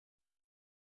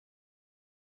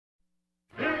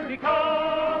he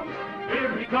comes,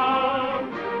 here he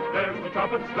comes. There's the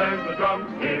trumpets, there's the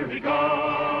drums, here he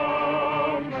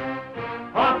comes.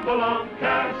 Hop along,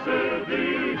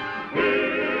 Cassidy,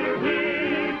 here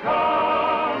he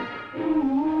comes.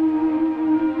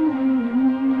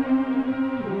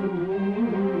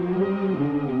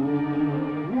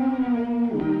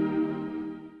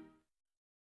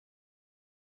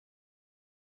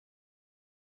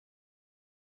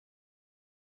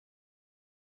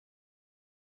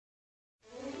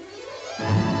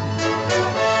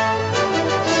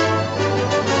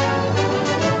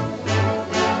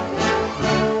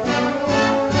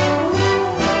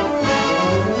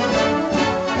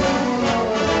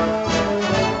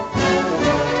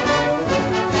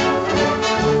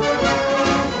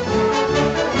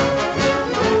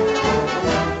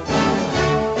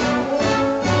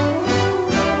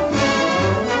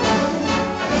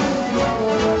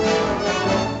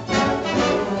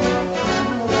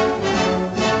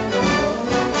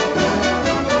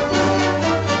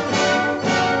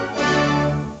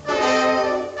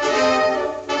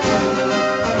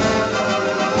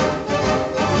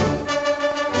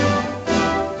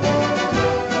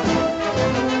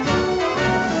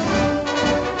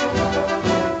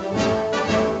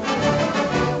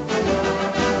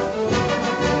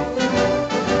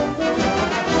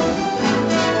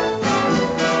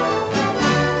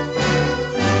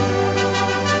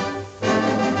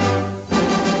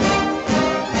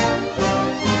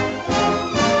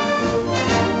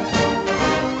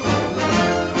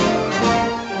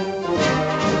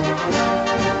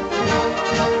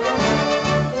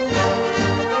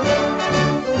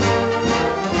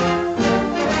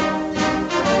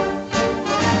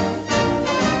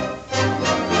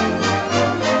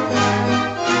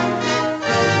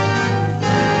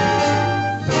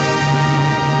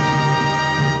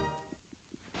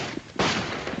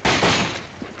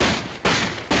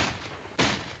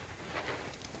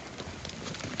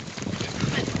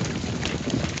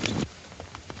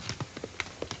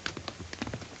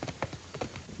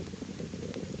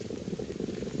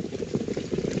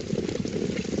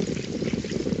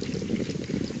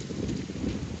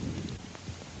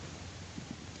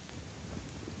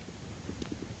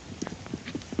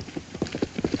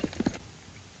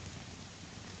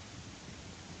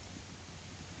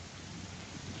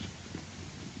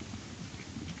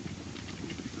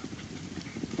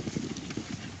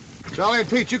 Charlie and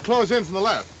Pete, you close in from the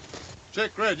left.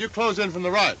 Jake Red, you close in from the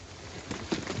right.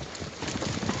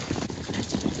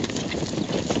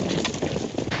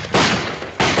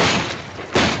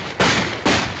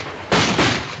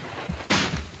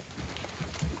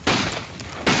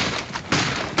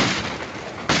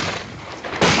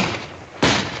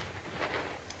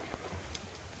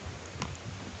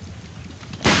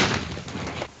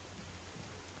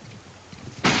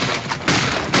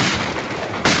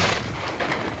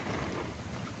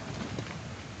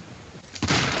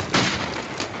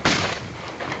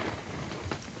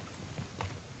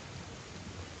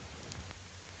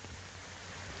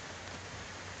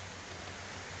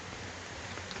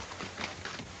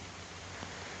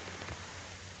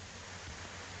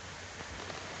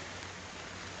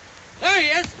 There he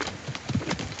is.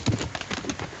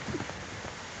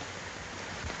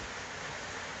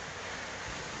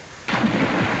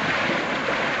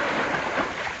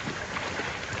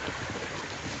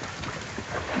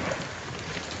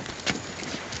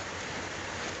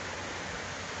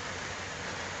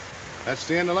 That's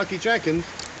the end of Lucky Jenkins.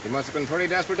 He must have been pretty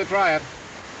desperate to try it.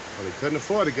 Well, he couldn't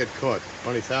afford to get caught.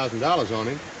 $20,000 on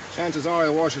him. Chances are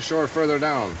he'll wash ashore further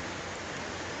down.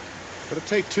 It'll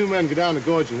take 2 men to go down the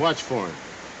gorge and watch for him.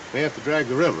 They have to drag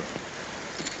the river.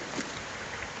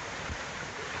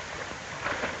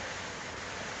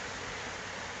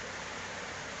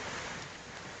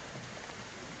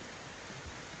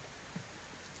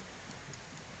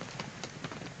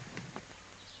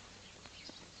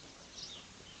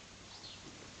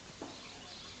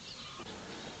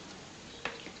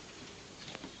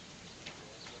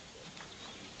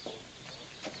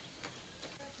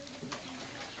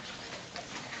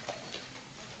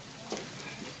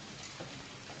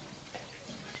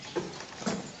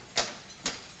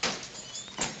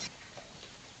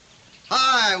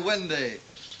 Hi, Wendy.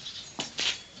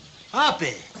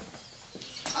 Hoppy.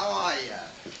 How are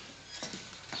you?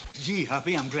 Gee,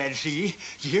 Hoppy, I'm glad to see you.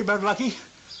 Did you hear about Lucky?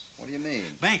 What do you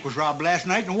mean? Bank was robbed last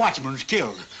night and a watchman was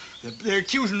killed. They're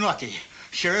accusing Lucky.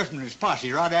 Sheriff and his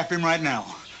posse are out after him right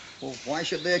now. Well, why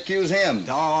should they accuse him?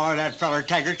 Oh, that feller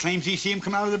Taggart claims he see him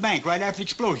come out of the bank right after the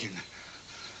explosion.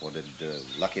 Well, did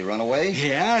Lucky run away?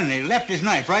 Yeah, and they left his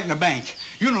knife right in the bank.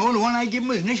 You know, the one I give him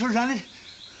with initials on it?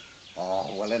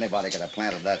 Oh, well, anybody could have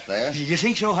planted that there. You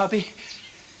think so, Hoppy?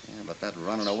 Yeah, but that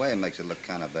running away makes it look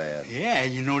kind of bad. Yeah,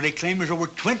 you know, they claim there's over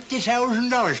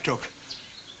 $20,000 took.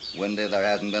 Windy, there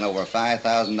hasn't been over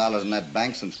 $5,000 in that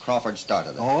bank since Crawford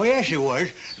started it. Oh, yes, it was.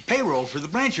 The payroll for the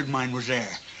Blanchard mine was there.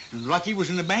 And Lucky was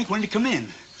in the bank when they come in.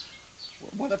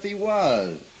 Well, what if he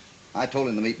was? I told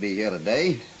him to meet me here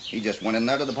today. He just went in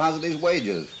there to deposit his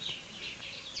wages.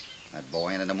 That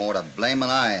boy ain't any more to blame than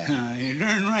I am. You're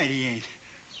darn right he ain't.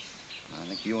 I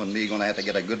think you and me gonna have to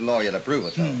get a good lawyer to prove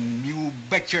it, though. You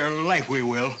bet your life we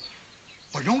will.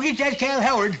 But don't get that Cal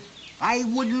Howard. I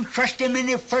wouldn't trust him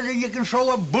any further you can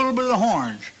throw a bull by the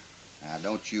horns. Now,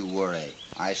 don't you worry.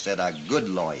 I said a good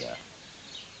lawyer.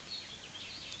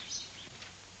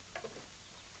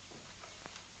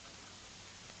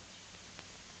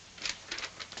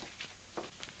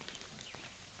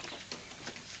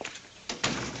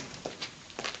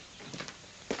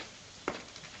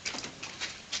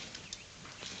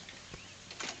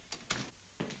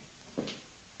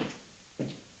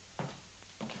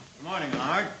 Morning,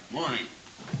 Howard. Morning.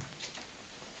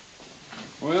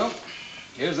 Well,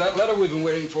 here's that letter we've been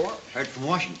waiting for. Heard from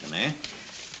Washington, eh?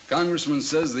 Congressman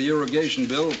says the irrigation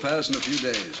bill will pass in a few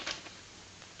days.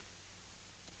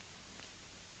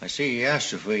 I see he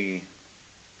asked if we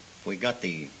got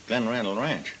the Glen Randall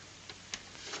Ranch.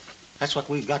 That's what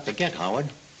we've got to get, Howard.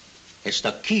 It's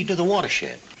the key to the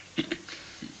watershed.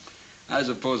 I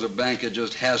suppose a banker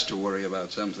just has to worry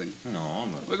about something. No,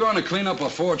 but... We're going to clean up a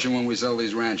fortune when we sell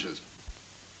these ranches.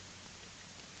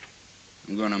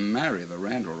 I'm going to marry the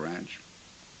Randall Ranch.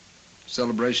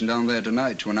 Celebration down there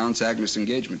tonight to announce Agnes'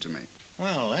 engagement to me.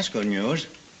 Well, that's good news.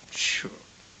 Sure.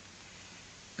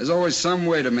 There's always some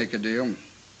way to make a deal.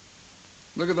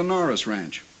 Look at the Norris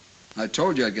Ranch. I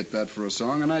told you I'd get that for a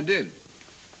song, and I did.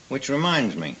 Which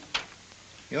reminds me,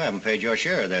 you haven't paid your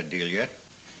share of that deal yet.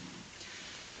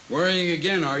 Worrying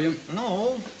again, are you?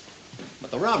 No, but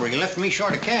the robbery left me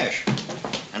short of cash.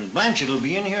 And Blanchard will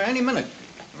be in here any minute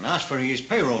and ask for his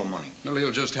payroll money. Well,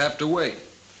 he'll just have to wait.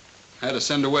 I had to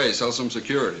send away, sell some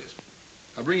securities.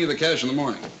 I'll bring you the cash in the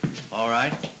morning. All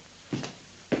right.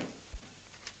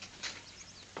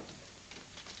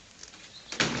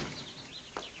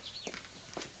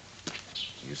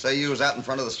 You say you was out in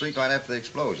front of the street right after the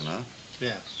explosion, huh?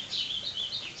 Yeah.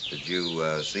 Did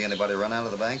you see anybody run out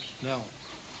of the bank? No.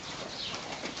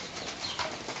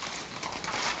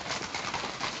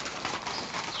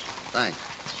 Thanks.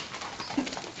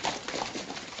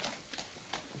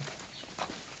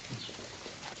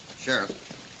 Sheriff,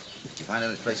 did you find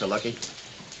any trace of Lucky?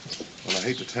 Well, I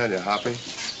hate to tell you, Hoppy.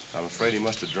 I'm afraid he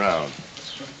must have drowned.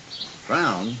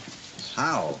 Drowned?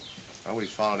 How? Well, we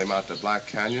followed him out to Black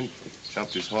Canyon,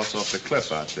 jumped his horse off the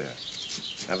cliff out there.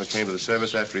 Never came to the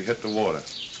service after he hit the water.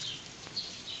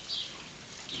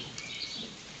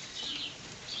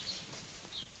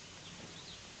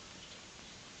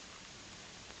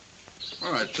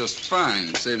 All right, just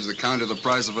fine. Saves the county the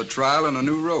price of a trial and a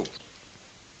new rope.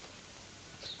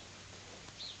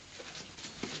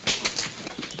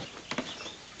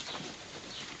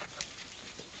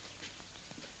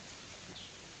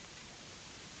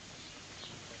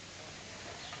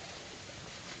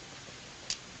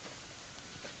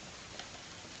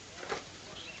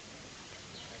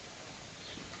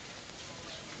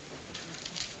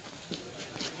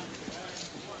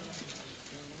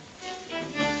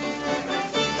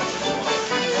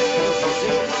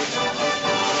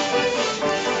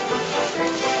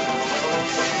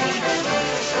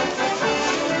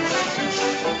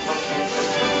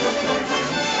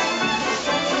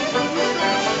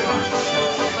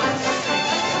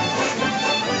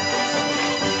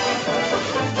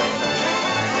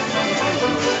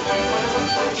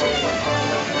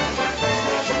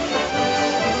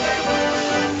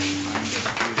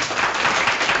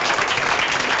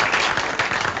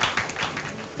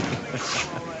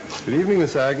 Good evening,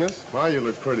 Miss Agnes. My, you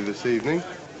look pretty this evening.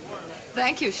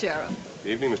 Thank you, Sheriff.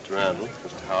 Good evening, Mr. Randall,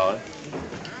 Mr. Howard.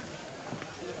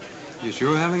 You're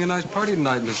sure having a nice party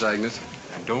tonight, Miss Agnes.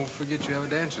 And don't forget you have a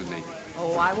dance with me.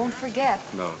 Oh, I won't forget.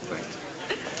 No, thanks.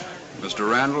 Mr.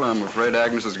 Randall, I'm afraid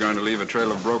Agnes is going to leave a trail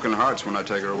of broken hearts when I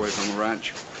take her away from the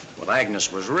ranch. Well,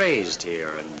 Agnes was raised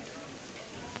here, and,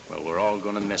 well, we're all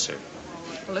going to miss her.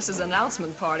 Well, this is an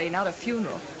announcement party, not a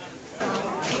funeral.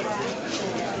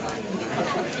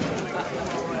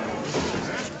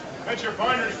 Get your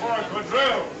partners for a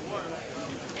quadrille.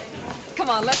 Come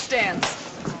on, let's dance.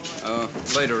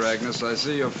 Later, Agnes. I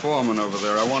see your foreman over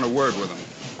there. I want a word with him.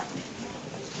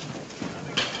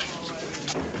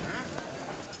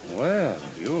 Well,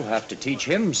 you'll have to teach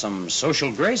him some social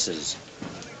graces.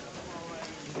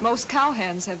 Most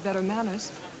cowhands have better manners.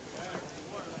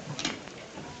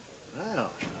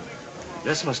 Well,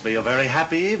 this must be a very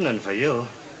happy evening for you.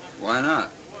 Why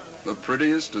not? The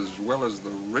prettiest as well as the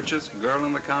richest girl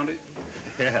in the county?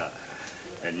 Yeah,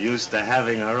 and used to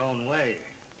having her own way.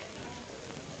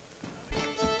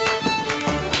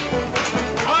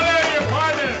 Hi there, you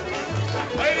partner!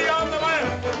 Lady on the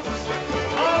left!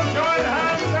 All join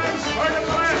hands and circle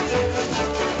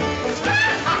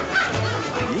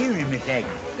the Good evening, Miss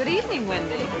Agnes. Good evening,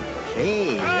 Wendy.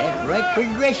 Hey, that's right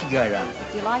pretty dress you got on.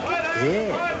 Do you like it?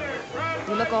 Yeah.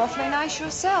 You look awfully nice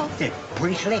yourself. It's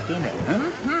pretty slick, isn't it, huh?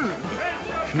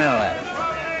 Hmm. Smell that.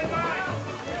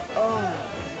 Oh.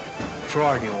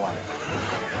 Frog you want.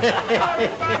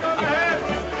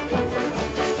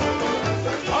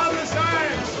 On the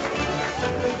sides!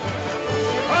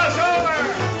 Cross over!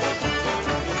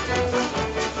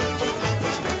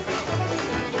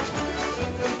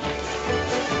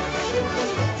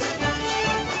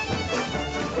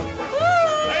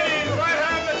 Ladies, right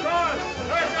hand across!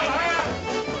 Circle hand!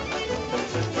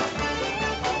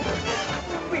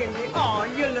 Wendy, oh,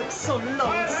 you look so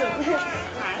lonesome.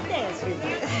 I'll dance with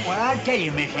you. Well, I'll tell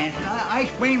you, Miss Hanson, I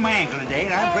sprained my ankle today,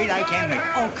 and I'm afraid I can't make it.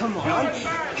 Oh, come on.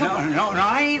 No,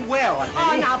 I ain't well. I tell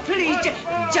Oh, you. now, please,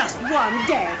 just one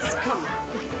dance. Come on.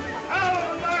 Out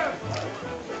on the left!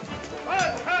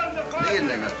 Left hand to Good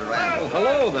evening, Mr. Randall.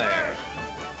 Hello there.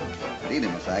 Good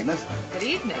evening, Miss Agnes. Good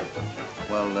evening.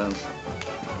 Well,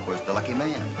 where's the lucky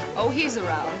man? Oh, he's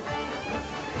around.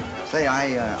 Say, I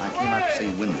came out to see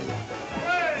Wendy.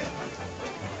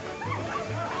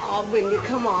 Oh, Wendy,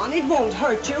 come on. It won't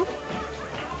hurt you.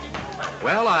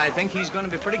 Well, I think he's going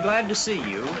to be pretty glad to see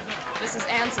you. Mrs.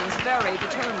 Anson's very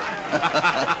determined.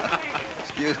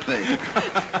 Excuse me.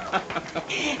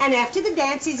 And after the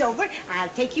dance is over, I'll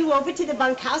take you over to the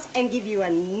bunkhouse and give you a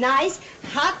nice,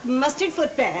 hot mustard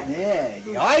foot bath.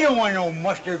 Yeah, I don't want no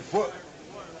mustard foot.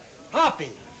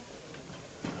 Hoppy.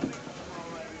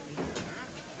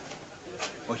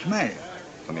 What's the matter?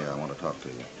 Come here, I want to talk to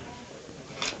you.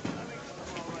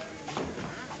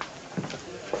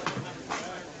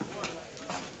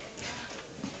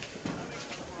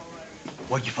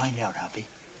 What'd you find out, Hoppy?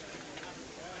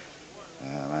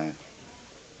 Well, I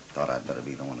thought I'd better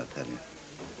be the one to tell you.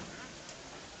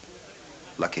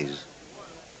 Lucky's.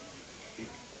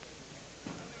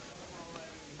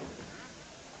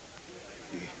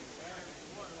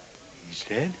 He's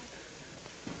dead?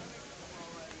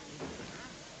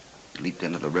 Leaped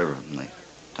into the river from the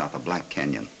top of Black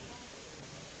Canyon.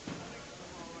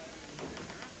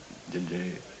 Did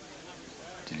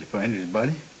you find his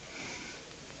body?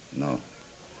 No.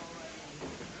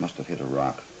 Must have hit a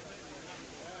rock.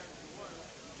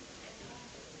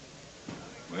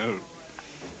 Well,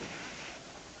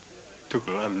 took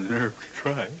a lot of nerve to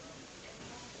try.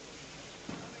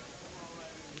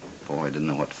 Boy, I didn't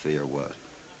know what fear was.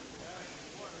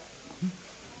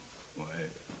 Why,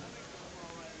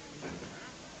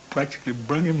 practically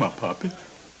brung him up, Hoppy.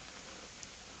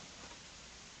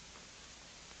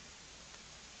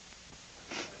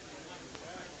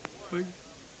 But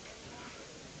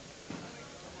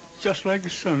just like a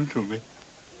son to me.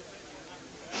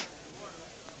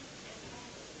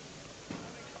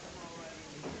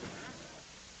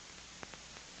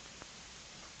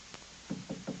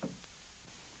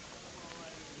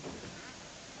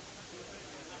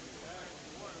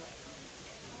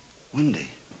 Wendy.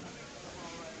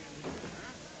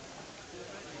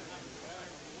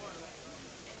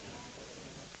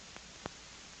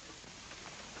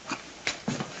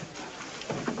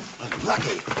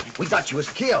 Lucky, we thought you was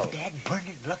killed. Dad burned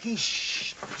it, Lucky.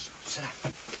 Shh. Sit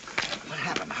down. What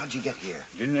happened? How'd you get here?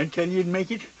 Didn't I tell you you'd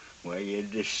make it? Why, you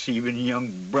deceiving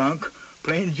young bronc,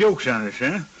 playing jokes on us,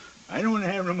 huh? I don't want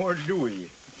to have no more to do with you,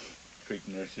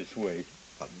 treating us this way.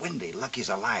 But Wendy, Lucky's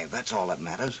alive. That's all that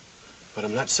matters. But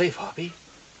I'm not safe, Hoppy.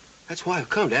 That's why I've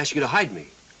come to ask you to hide me.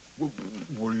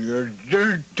 Well, you're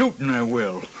darn tootin' I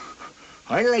will.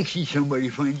 I'd like to see somebody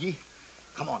find you.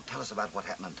 Come on, tell us about what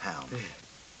happened in town. I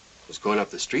was going up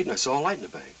the street and I saw a light in the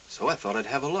bank, so I thought I'd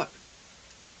have a look.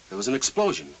 There was an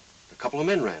explosion. A couple of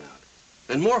men ran out.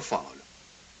 Then more followed.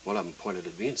 One of them pointed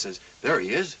at me and says, "There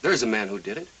he is. There's the man who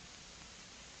did it."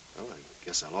 Well, I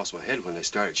guess I lost my head when they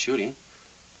started shooting.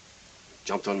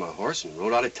 Jumped on my horse and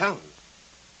rode out of town.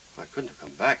 If I couldn't have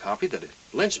come back, Hoppy, they'd have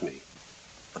lynched me.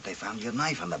 But they found your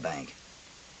knife in the bank.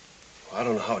 Well, I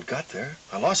don't know how it got there.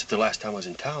 I lost it the last time I was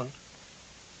in town.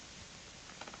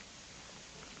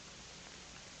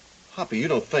 Hoppy, you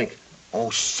don't think... Oh,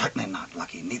 certainly not,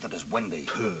 Lucky. Neither does Wendy.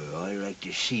 I'd like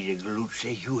to see the galoot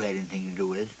say you had anything to do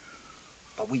with it.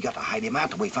 But we got to hide him out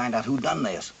till we find out who done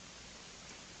this.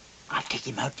 I'll take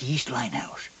him out to East Line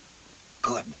House.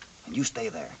 Good. And you stay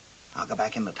there. I'll go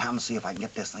back into town and see if I can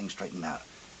get this thing straightened out.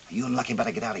 You and Lucky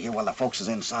better get out of here while the folks is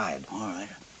inside. All right.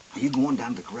 Now, you go on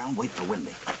down to the corral and wait for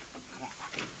Wendy. Come on.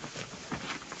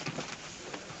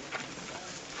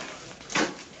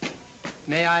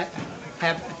 May I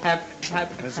have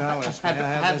Miss Alice, may I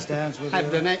have this dance with have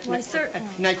you? the next Why, certainly.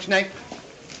 next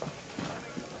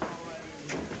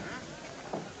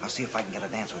I'll see if I can get a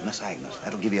dance with Miss Agnes.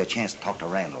 That'll give you a chance to talk to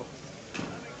Randall.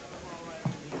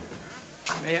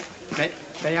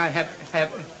 may I have the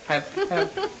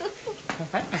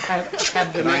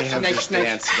Can I have this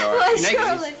dance, Dorothy? Why, Next-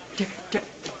 surely.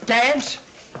 dance?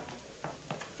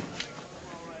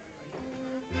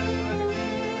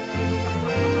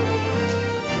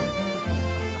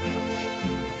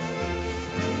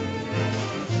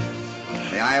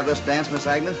 May I have this dance, Miss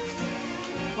Agnes?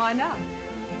 Why not?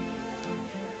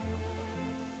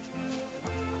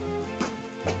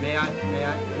 May I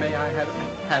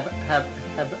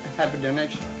have the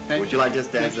next? Would you like this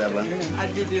dance, Evelyn?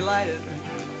 I'd be delighted.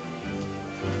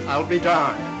 I'll be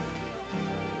darned.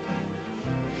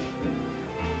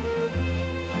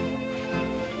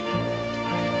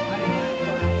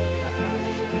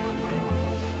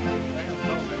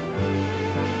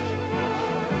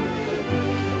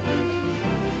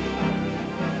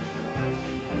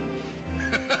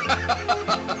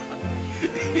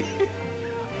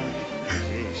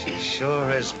 She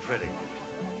sure is pretty.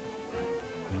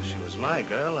 If she was my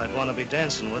girl, I'd want to be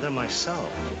dancing with her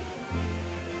myself.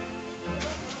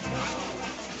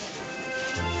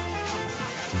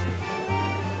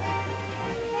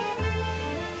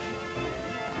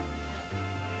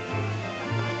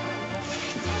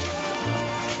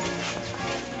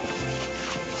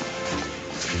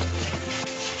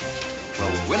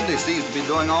 Well, Wendy seems to be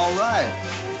doing all right.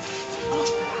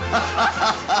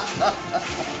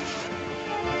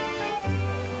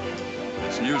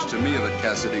 It's news to me that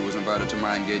Cassidy was invited to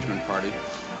my engagement party.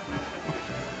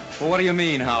 Well, what do you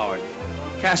mean, Howard?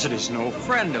 Cassidy's no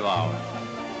friend of ours.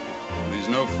 He's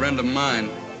no friend of mine.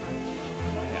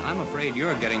 I'm afraid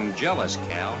you're getting jealous,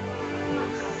 Cal.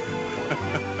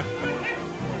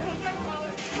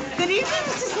 Good evening,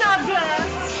 Mr.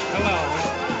 Snodgrass. Hello.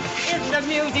 Isn't the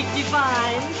music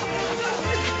divine?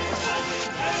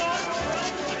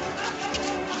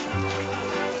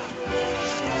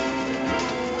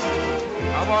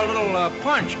 How about a little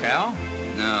punch, Cal?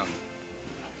 No.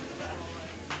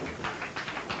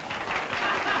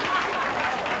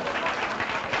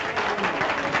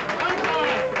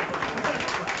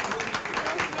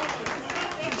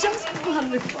 Just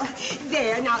wonderful.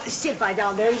 There, now sit right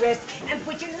down there and rest. And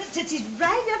put your little tootsies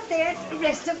right up there.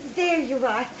 Rest up. There you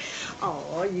are.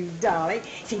 Oh, you darling.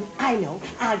 See, I know.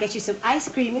 I'll get you some ice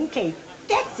cream and cake.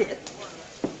 That's it.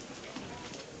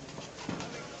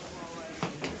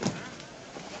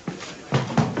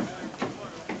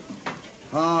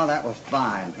 Oh, that was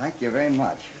fine. Thank you very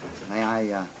much. May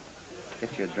I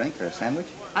get you a drink or a sandwich?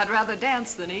 I'd rather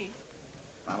dance than eat.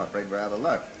 I'm afraid we're out of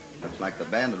luck. Looks like the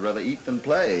band would rather eat than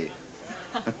play.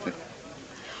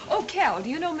 Oh, Cal, do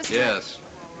you know Mr. Yes.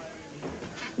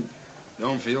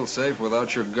 Don't feel safe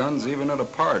without your guns even at a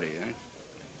party, eh?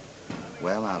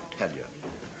 Well, I'll tell you.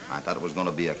 I thought it was going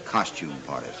to be a costume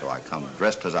party, so I come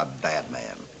dressed as a bad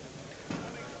man.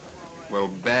 Well,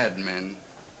 bad men,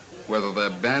 whether they're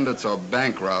bandits or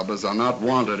bank robbers, are not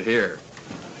wanted here.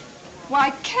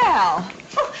 Why, Cal.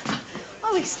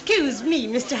 Oh, excuse me,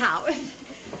 Mr. Howard.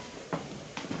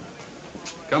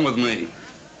 Come with me.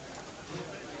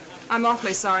 I'm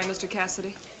awfully sorry, Mr.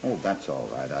 Cassidy. Oh, that's all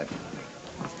right.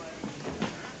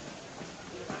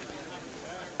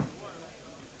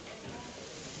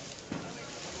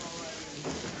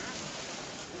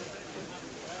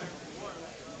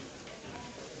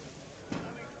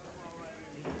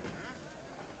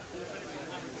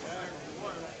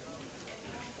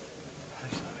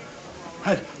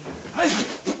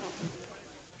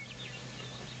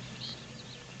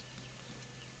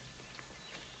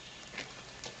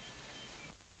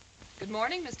 Good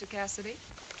morning, Mr. Cassidy.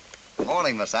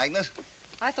 Morning, Miss Agnes.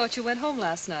 I thought you went home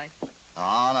last night.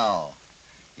 Oh, no.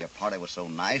 Your party was so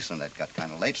nice and it got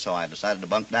kind of late, so I decided to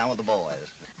bunk down with the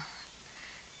boys.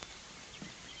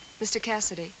 Mr.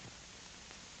 Cassidy,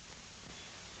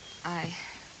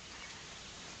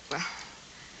 well,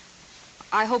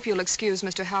 I hope you'll excuse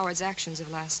Mr. Howard's actions of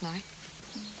last night.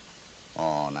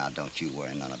 Oh, now, don't you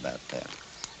worry none about that.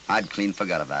 I'd clean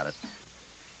forgot about it.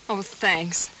 Oh,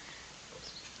 thanks.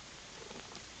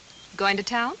 Going to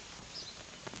town?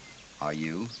 Are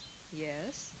you?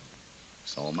 Yes.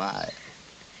 So am I.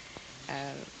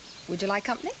 Would you like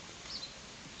company?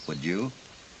 Would you?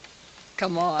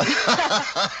 Come on.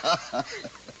 Come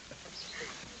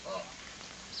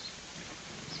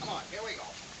on.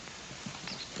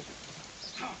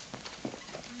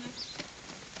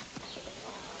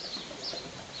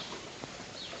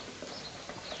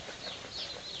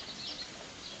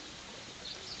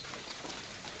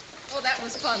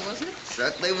 was fun, wasn't it?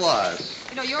 Certainly was.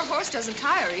 You know, your horse doesn't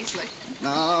tire easily.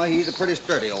 No, he's a pretty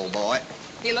sturdy old boy.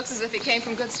 He looks as if he came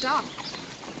from good stock.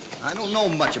 I don't know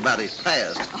much about his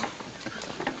past.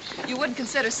 You wouldn't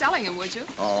consider selling him, would you?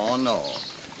 Oh, no.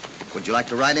 Would you like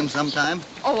to ride him sometime?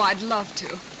 Oh, I'd love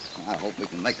to. I hope we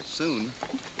can make it soon.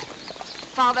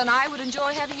 Father and I would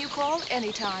enjoy having you call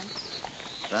anytime.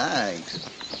 Thanks.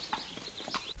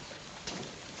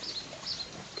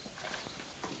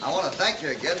 I want to thank you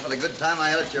again for the good time I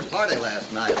had at your party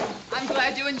last night. I'm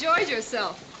glad you enjoyed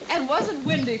yourself. And wasn't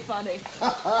Windy funny?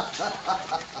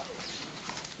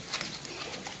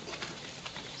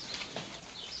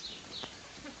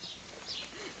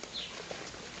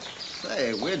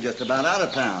 Say, we're just about out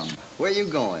of town. Where are you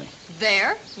going?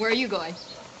 There? Where are you going?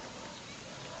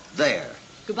 There.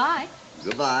 Goodbye.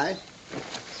 Goodbye.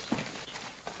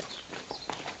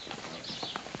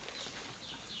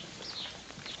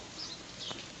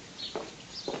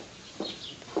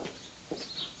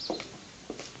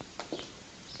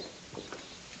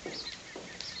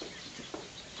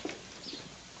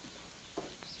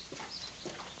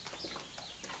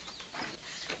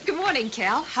 Good morning,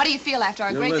 Cal. How do you feel after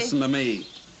our You great listen day? to me.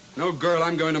 No girl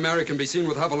I'm going to marry can be seen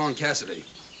with Hopalong Cassidy.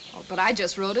 Oh, but I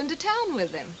just rode into town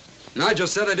with him. And I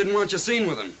just said I didn't want you seen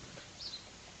with him.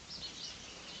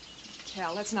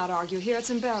 Cal, let's not argue here. It's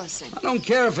embarrassing. I don't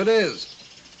care if it is.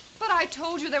 But I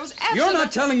told you there was absolutely... You're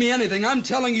not telling me anything. I'm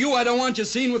telling you I don't want you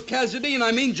seen with Cassidy, and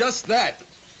I mean just that.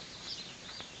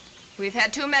 We've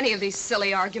had too many of these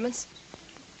silly arguments.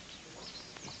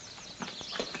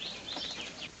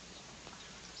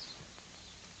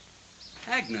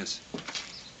 Agnes.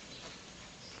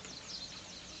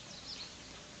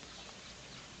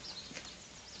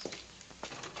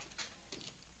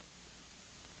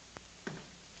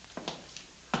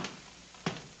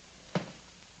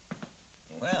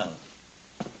 Well,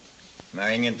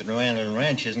 marrying into the Randall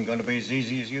Ranch isn't going to be as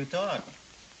easy as you thought.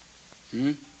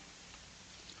 Hmm?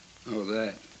 Oh,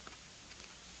 that.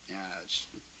 Yeah, it's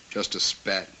just a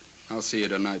spat. I'll see her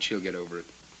tonight. She'll get over it.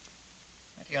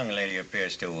 That young lady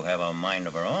appears to have a mind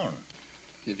of her own.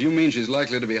 If you mean she's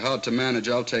likely to be hard to manage,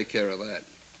 I'll take care of that.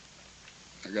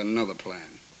 I got another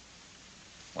plan.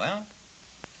 Well,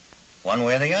 one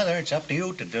way or the other, it's up to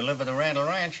you to deliver the Randall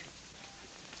Ranch.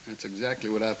 That's exactly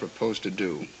what I propose to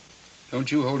do.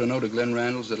 Don't you hold a note of Glenn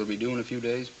Randall's that'll be due in a few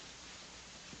days?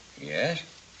 Yes,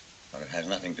 but it has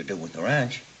nothing to do with the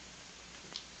ranch.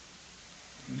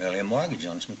 Barely a mortgage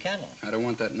on some cattle. I don't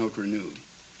want that note renewed.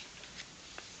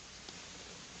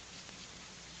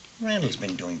 Randall's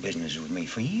been doing business with me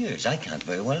for years. I can't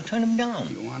very well turn him down.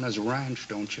 You want his ranch,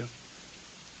 don't you?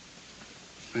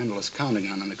 Randall is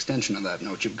counting on an extension of that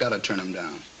note. You've got to turn him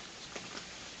down.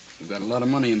 You've got a lot of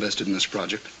money invested in this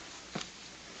project.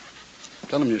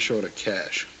 Tell him you're short of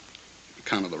cash, on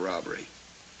account of the robbery.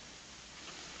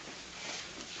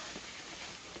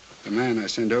 The man I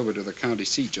sent over to the county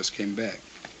seat just came back.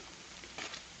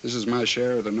 This is my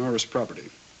share of the Norris property.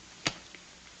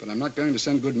 But I'm not going to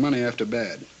send good money after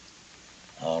bad.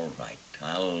 All right.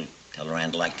 I'll tell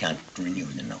Randall I can't renew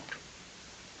the note.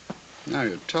 Now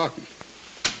you're talking.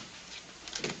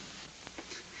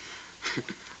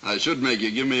 I should make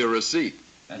you give me a receipt.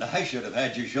 And I should have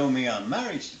had you show me a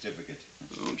marriage certificate.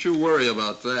 Don't you worry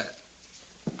about that.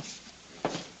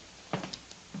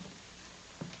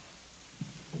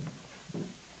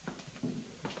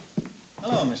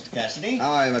 Hello, Mr. Cassidy.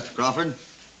 How are you, Mr. Crawford?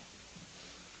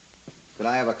 Could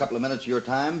I have a couple of minutes of your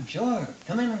time? Sure.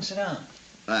 Come in and sit down.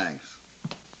 Thanks.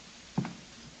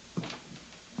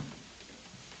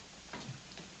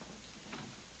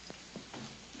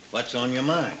 What's on your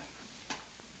mind?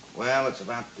 Well, it's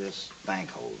about this bank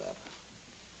holdup.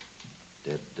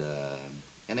 Did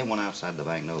anyone outside the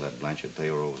bank know that Blanchard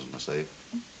payroll was in the safe?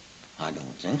 I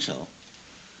don't think so.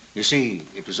 You see,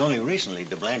 it was only recently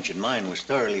the Blanchard mine was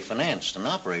thoroughly financed and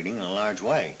operating in a large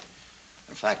way.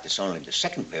 In fact, it's only the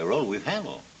second payroll we've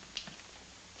handled.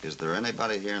 Is there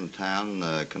anybody here in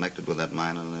town connected with that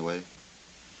mine in any way?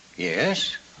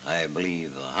 Yes, I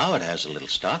believe Howard has a little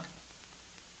stock.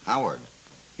 Howard?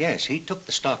 Yes, he took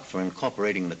the stock for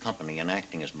incorporating the company and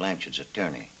acting as Blanchard's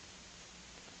attorney.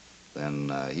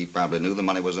 Then he probably knew the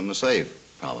money was in the safe.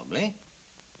 Probably.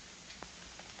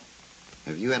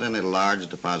 Have you had any large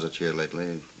deposits here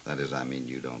lately? That is, I mean,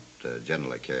 you don't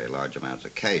generally carry large amounts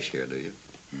of cash here, do you?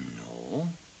 No.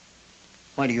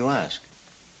 Why do you ask?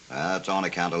 It's on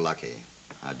account of Lucky.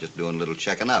 I'm just doing a little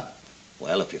checking up.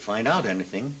 Well, if you find out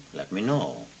anything, let me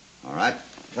know. All right.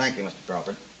 Thank you, Mr.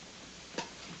 Crawford.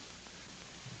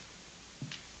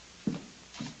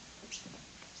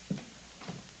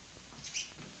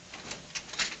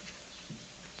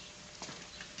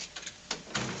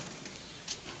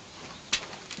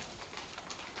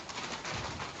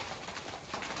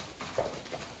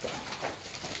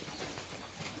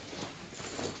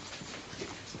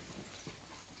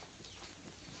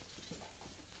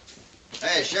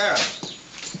 Hey, Sheriff.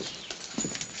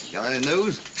 Got any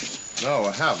news? No,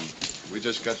 I haven't. We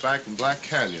just got back from Black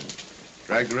Canyon.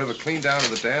 Dragged the river clean down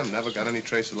to the dam, never got any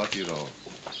trace of Lucky at all.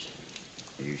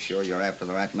 Are you sure you're after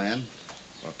the right man?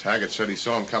 Well, Taggart said he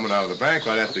saw him coming out of the bank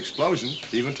right after the explosion.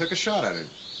 He even took a shot at him.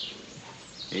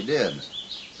 He did.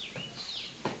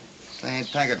 Say,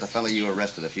 ain't Taggart the fellow you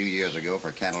arrested a few years ago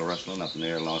for cattle rustling up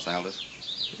near Los Altos?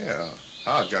 Yeah,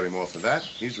 Howard got him off of that.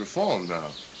 He's reformed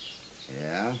now.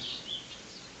 Yeah?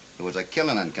 There was a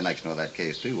killing in connection with that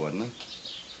case, too, wasn't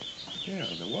there? Yeah,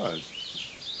 there was.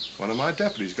 One of my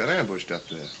deputies got ambushed up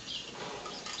there.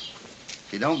 If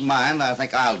you don't mind, I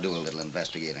think I'll do a little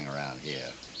investigating around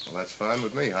here. Well, that's fine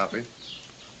with me, Hoppy.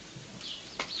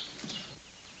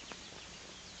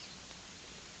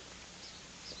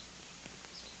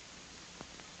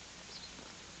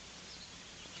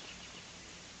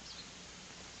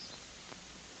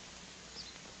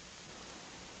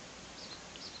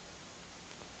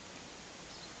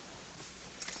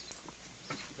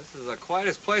 This is the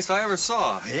quietest place I ever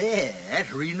saw. Yeah, that's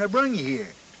the reason I brung you here.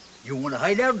 You want to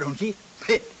hide out, don't you?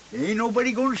 There ain't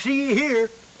nobody gonna see you here.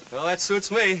 Well, that suits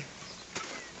me.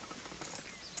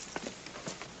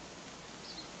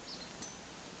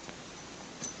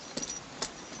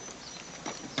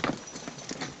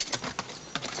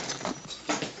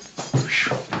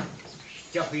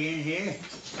 Stuffy in here.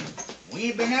 We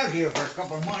ain't been out here for a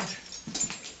couple of months.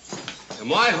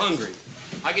 Am I hungry?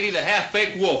 I could eat a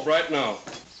half-baked wolf right now.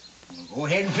 Well, go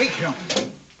ahead and fix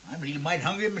something. I'm a little mighty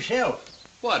hungry myself.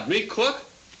 What, me cook?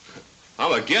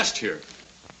 I'm a guest here.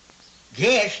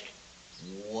 Guest?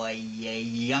 Why, you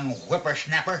young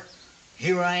whippersnapper.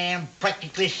 Here I am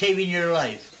practically saving your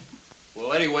life.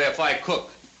 Well, anyway, if I cook,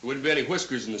 there wouldn't be any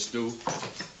whiskers in the stew.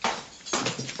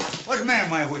 What's the matter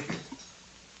with my whiskers?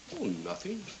 Oh,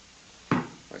 nothing.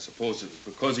 I suppose it's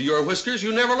because of your whiskers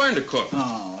you never learned to cook.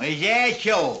 Oh, is that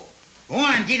so? Go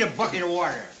on, get a bucket of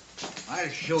water. I'll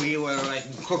show you whether I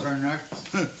can cook or not.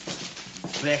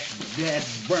 Best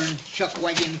dad-burned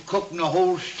chuck-wagon cook in the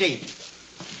whole state.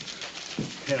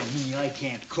 Tell me I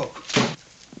can't cook.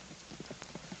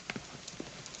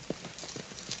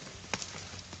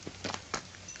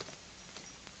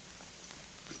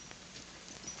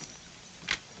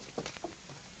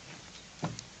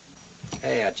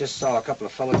 Hey, I just saw a couple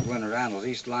of fellas go in Randall's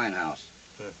East Line house.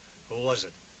 Who was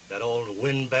it? That old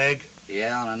windbag?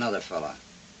 Yeah, and another fella.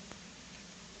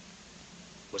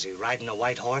 Was he riding a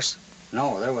white horse?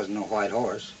 No, there wasn't no white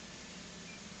horse.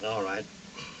 All right.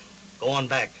 Go on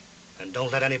back, and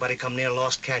don't let anybody come near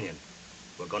Lost Canyon.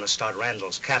 We're gonna start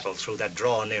Randall's cattle through that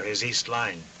draw near his east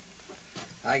line.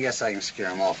 I guess I can scare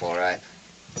him off all right.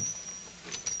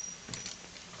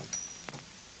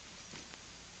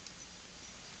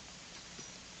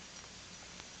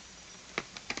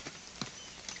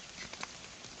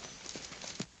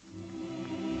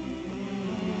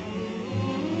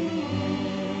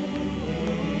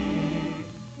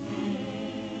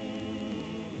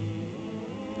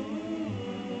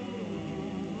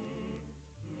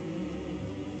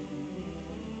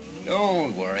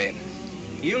 Don't worry.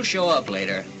 You'll show up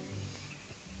later.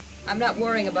 I'm not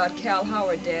worrying about Cal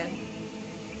Howard, Dad.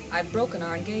 I've broken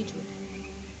our engagement.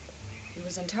 He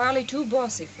was entirely too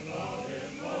bossy for me.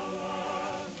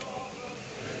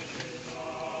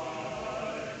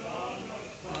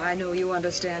 Oh, I know you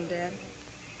understand, Dad.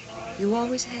 You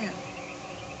always have.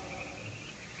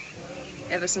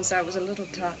 Ever since I was a little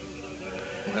tot.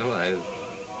 Well,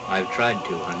 I've tried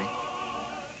to, honey.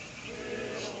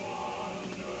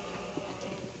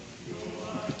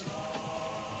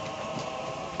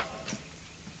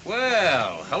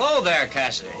 Well, hello there,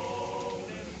 Cassidy.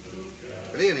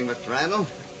 Good evening, Mr. Randall.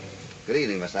 Good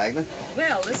evening, Miss Agnes.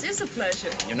 Well, this is a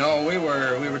pleasure. You know, we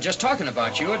were just talking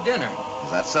about you at dinner.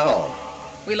 Is that so?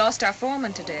 We lost our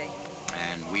foreman today.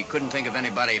 And we couldn't think of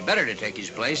anybody better to take his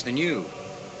place than you.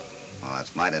 Well,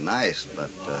 that's mighty nice, but,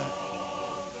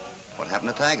 what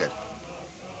happened to Taggart?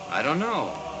 I don't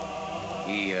know.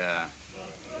 He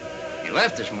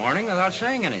left this morning without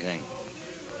saying anything.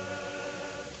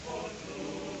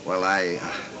 Well,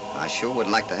 I sure would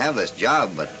like to have this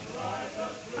job, but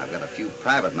I've got a few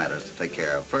private matters to take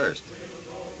care of first.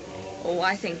 Oh,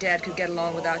 I think Dad could get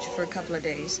along without you for a couple of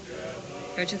days.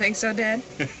 Don't you think so, Dad?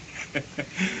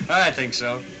 I think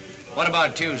so. What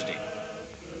about Tuesday?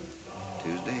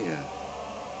 Tuesday?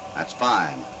 That's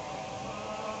fine.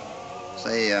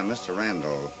 Say, Mr.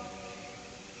 Randall,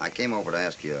 I came over to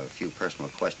ask you a few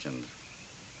personal questions,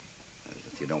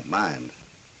 if you don't mind.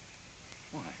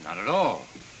 Why, not at all.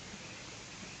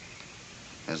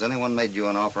 Has anyone made you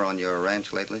an offer on your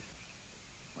ranch lately?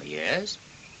 Well, yes.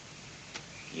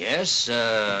 Yes,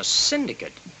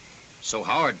 syndicate. So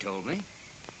Howard told me.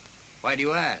 Why do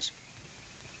you ask?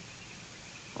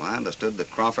 Well, I understood that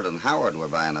Crawford and Howard were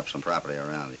buying up some property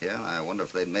around here. I wonder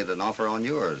if they'd made an offer on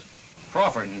yours.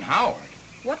 Crawford and Howard?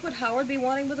 What would Howard be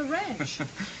wanting with a ranch?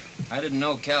 I didn't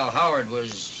know Cal Howard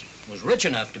was rich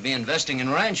enough to be investing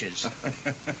in ranches.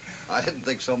 I didn't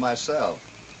think so myself.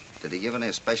 Did he give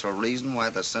any special reason why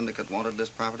the syndicate wanted this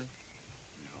property?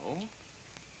 No.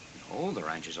 No, the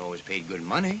ranch has always paid good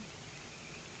money.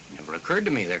 Never occurred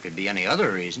to me there could be any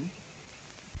other reason.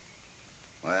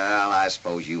 Well, I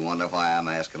suppose you wonder why I'm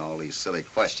asking all these silly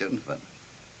questions, but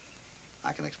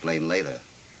I can explain later,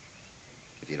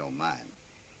 if you don't mind.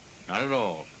 Not at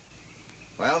all.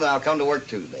 Well, then I'll come to work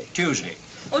Tuesday. Tuesday.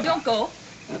 Oh, don't go.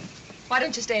 Why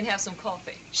don't you stay and have some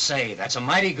coffee? Say, that's a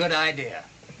mighty good idea.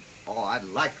 Oh, I'd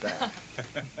like that.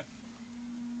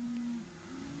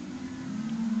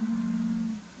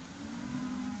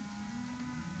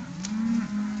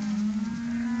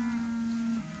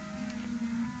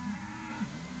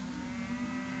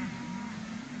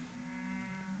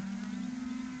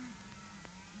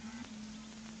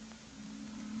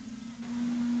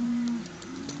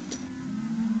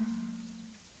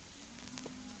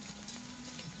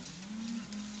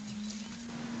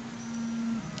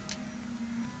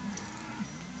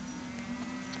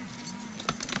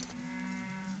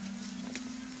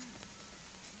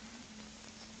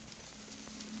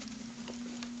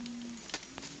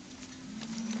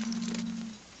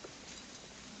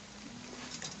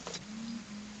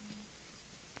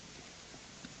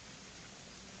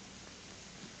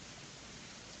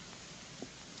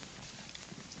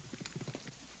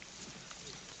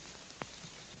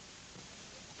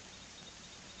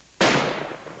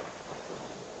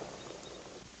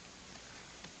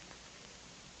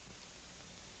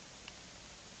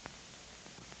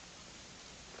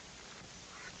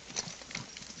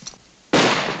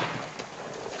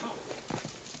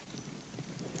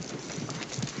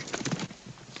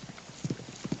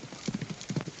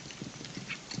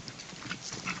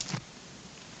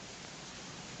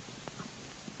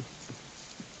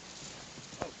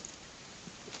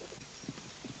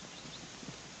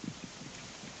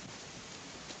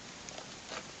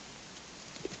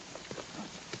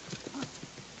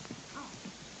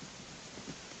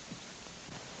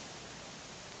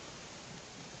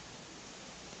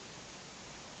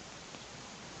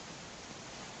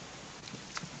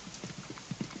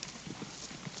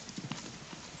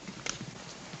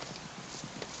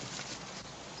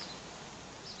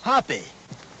 Hoppy.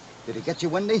 Did he get you,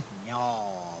 Wendy?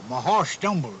 No, my horse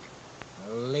stumbled.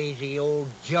 A lazy old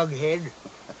jughead.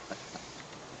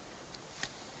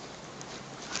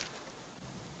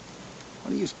 What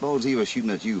do you suppose he was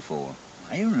shooting at you for?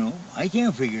 I don't know. I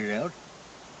can't figure it out.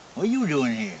 What are you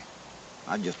doing here?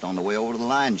 I'm just on the way over to the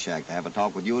line shack to have a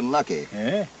talk with you and Lucky.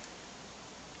 Eh?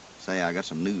 Say, I got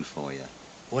some news for you.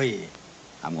 What is it?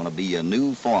 I'm gonna be your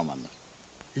new foreman.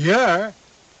 Yeah?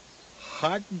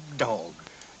 Hot dog.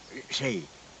 Say,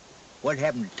 what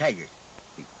happened to Tiger?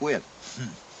 He quit.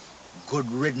 Good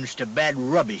riddance to bad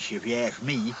rubbish, if you ask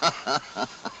me.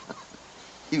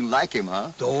 You like him,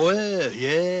 huh? Oh,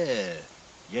 yeah.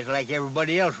 Just like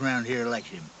everybody else around here likes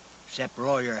him, except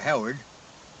lawyer Howard.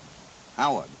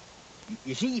 Howard?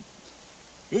 You see,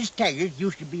 this Taggart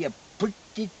used to be a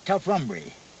pretty tough hombre,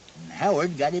 and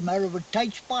Howard got him out of a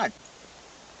tight spot.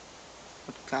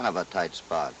 What kind of a tight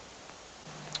spot?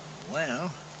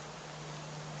 Well,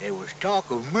 there was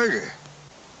talk of murder.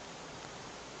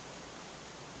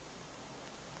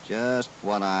 Just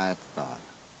what I thought.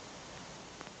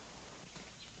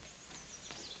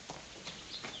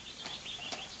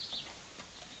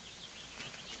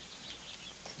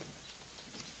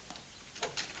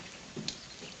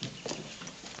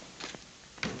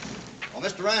 Oh,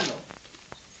 Mr. Randall.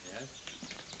 Yes?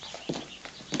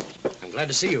 I'm glad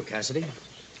to see you, Cassidy.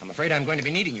 I'm afraid I'm going to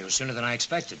be needing you sooner than I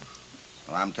expected.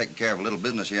 Well, I'm taking care of a little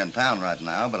business here in town right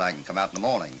now, but I can come out in the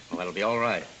morning. Well, that'll be all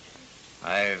right.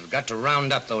 I've got to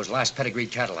round up those last pedigree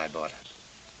cattle I bought.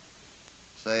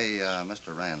 Say,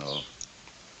 Mr. Randall,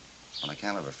 on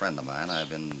account of a friend of mine, I've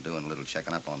been doing a little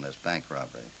checking up on this bank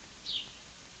robbery.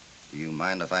 Do you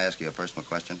mind if I ask you a personal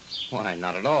question? Why,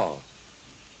 not at all.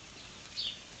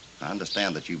 I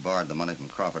understand that you borrowed the money from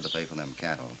Crawford to pay for them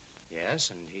cattle. Yes,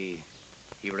 and he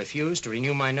refused to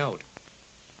renew my note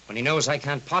when he knows I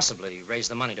can't possibly raise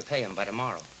the money to pay him by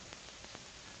tomorrow.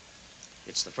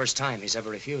 It's the first time he's ever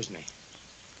refused me.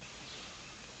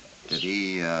 Did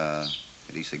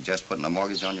he suggest putting a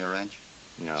mortgage on your ranch?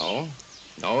 No.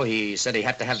 No, he said he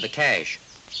had to have the cash.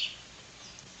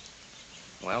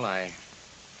 Well, I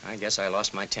guess I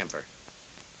lost my temper.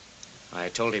 I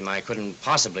told him I couldn't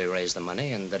possibly raise the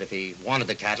money and that if he wanted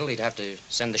the cattle, he'd have to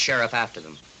send the sheriff after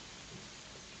them.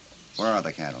 Where are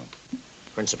the cattle?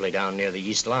 Principally down near the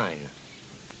east line.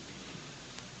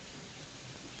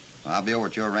 I'll be over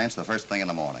at your ranch the first thing in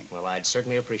the morning. Well, I'd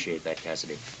certainly appreciate that,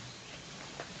 Cassidy.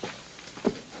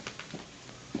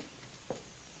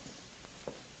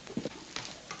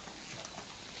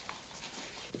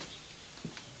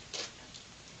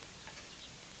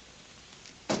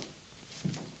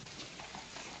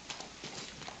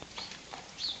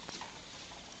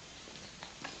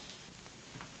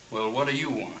 Well, what do you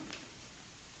want?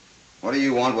 What do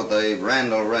you want with the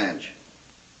Randall Ranch?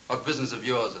 What business of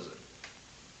yours is it?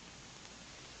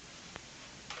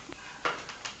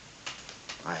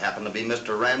 I happen to be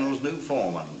Mr. Randall's new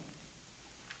foreman.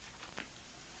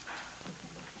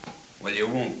 Well, you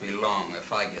won't be long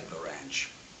if I get the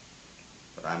ranch.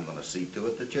 But I'm going to see to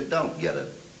it that you don't get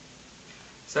it.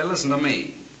 Say, listen to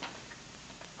me.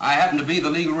 I happen to be the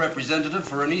legal representative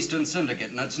for an Eastern syndicate,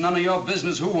 and it's none of your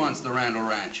business who wants the Randall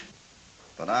Ranch.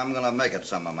 But I'm going to make it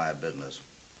some of my business.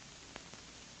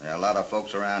 There are a lot of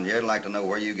folks around here who'd like to know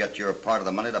where you get your part of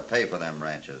the money to pay for them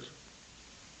ranches.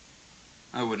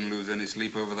 I wouldn't lose any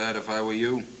sleep over that if I were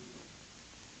you.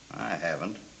 I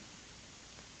haven't.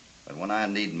 But when I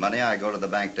need money, I go to the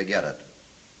bank to get it.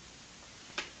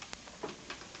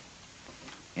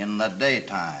 In the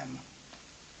daytime.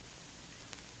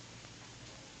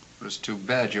 But it's too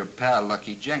bad your pal,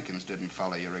 Lucky Jenkins, didn't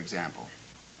follow your example.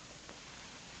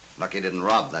 Lucky didn't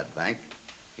rob that bank.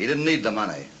 He didn't need the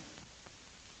money.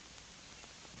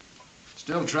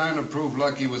 Still trying to prove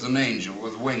Lucky was an angel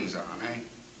with wings on, eh?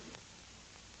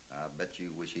 I bet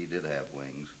you wish he did have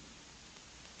wings.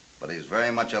 But he's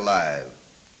very much alive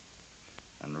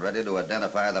and ready to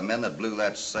identify the men that blew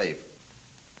that safe.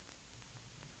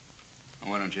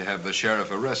 Why don't you have the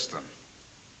sheriff arrest them?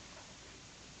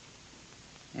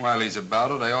 While he's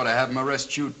about it, I ought to have him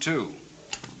arrest you, too.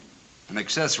 An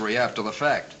accessory after the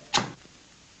fact.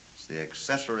 It's the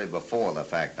accessory before the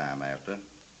fact I'm after.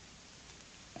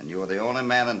 And you're the only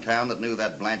man in town that knew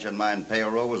that Blanchard mine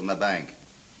payroll was in the bank.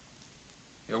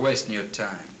 You're wasting your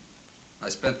time. I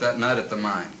spent that night at the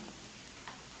mine.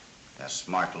 A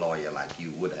smart lawyer like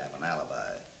you would have an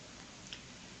alibi.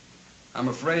 I'm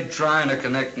afraid trying to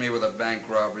connect me with a bank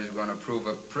robbery is going to prove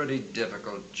a pretty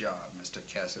difficult job, Mr.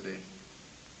 Cassidy.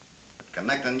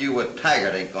 Connecting you with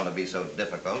Taggart ain't going to be so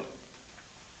difficult.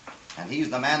 And he's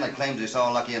the man that claims he saw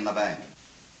Lucky in the bank.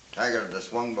 Taggart would have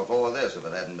swung before this if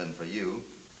it hadn't been for you.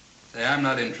 Say, I'm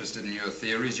not interested in your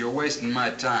theories. You're wasting my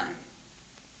time.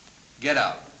 Get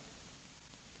out.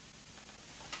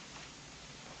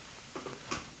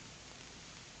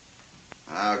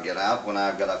 I'll get out when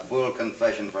I've got a full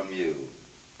confession from you.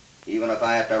 Even if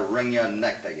I have to wring your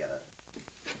neck to get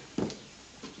it.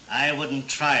 I wouldn't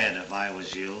try it if I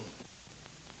was you.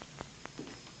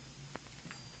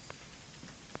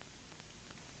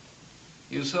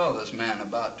 You saw this man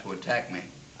about to attack me.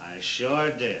 I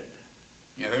sure did.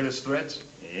 You heard his threats?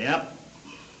 Yep.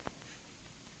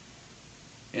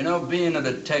 You know, being a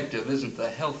detective isn't the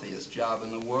healthiest job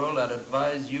in the world. I'd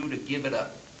advise you to give it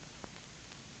up.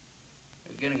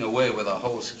 You're getting away with a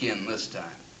whole skin this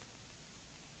time.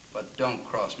 But don't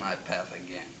cross my path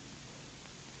again.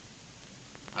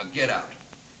 Now get out.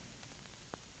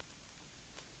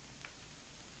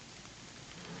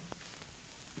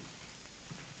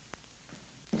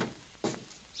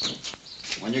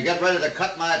 When you get ready to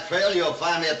cut my trail, you'll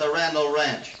find me at the Randall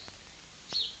Ranch.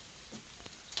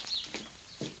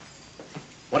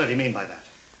 What did he mean by that?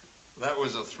 That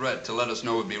was a threat to let us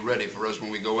know he'd be ready for us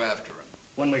when we go after him.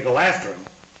 When we go after him,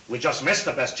 we just missed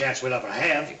the best chance we'll ever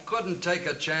have. He couldn't take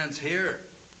a chance here.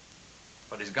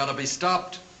 But he's got to be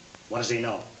stopped. What does he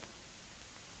know?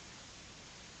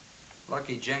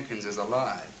 Lucky Jenkins is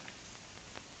alive.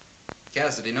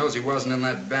 Cassidy knows he wasn't in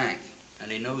that bank, and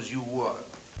he knows you were.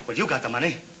 Well, you got the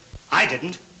money. I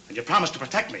didn't, and you promised to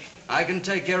protect me. I can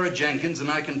take care of Jenkins, and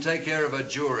I can take care of a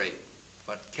jury.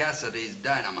 But Cassidy's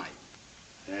dynamite.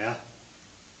 Yeah?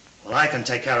 Well, I can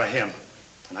take care of him.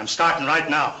 And I'm starting right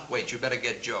now. Wait, you better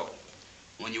get Joe.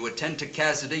 When you attend to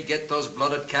Cassidy, get those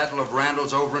blooded cattle of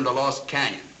Randall's over into Lost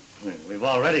Canyon. We've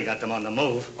already got them on the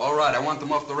move. All right, I want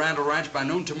them off the Randall Ranch by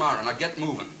noon tomorrow. Now get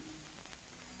moving.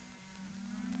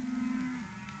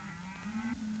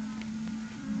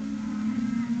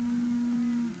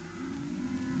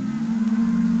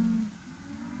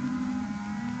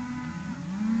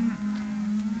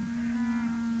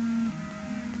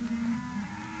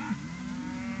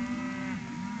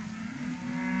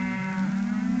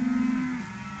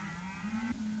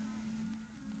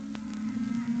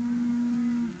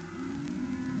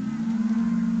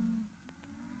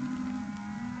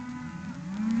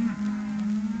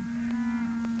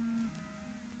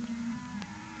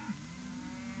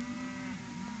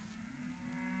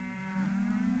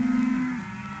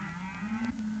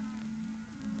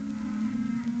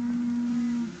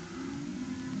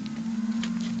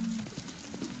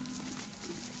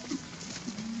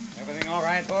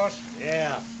 boss?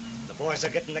 Yeah. The boys are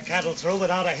getting the cattle through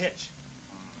without a hitch.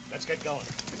 Let's get going.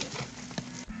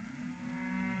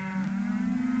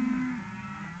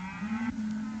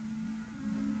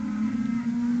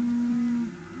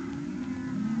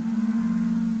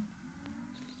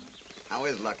 How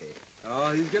is Lucky?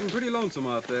 Oh, he's getting pretty lonesome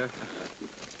out there.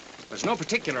 There's no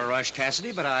particular rush,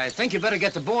 Cassidy, but I think you better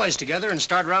get the boys together and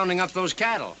start rounding up those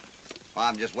cattle. Well,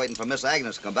 I'm just waiting for Miss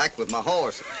Agnes to come back with my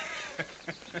horse.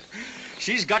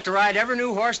 She's got to ride every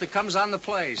new horse that comes on the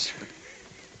place.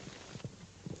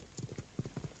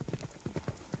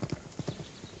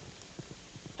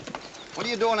 What are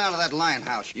you doing out of that lion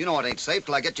house? You know it ain't safe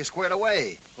till I get you squared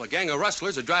away. Well, a gang of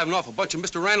rustlers are driving off a bunch of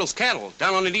Mr. Randall's cattle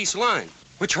down on the east line.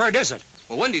 Which herd is it?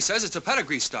 Well, Wendy says it's a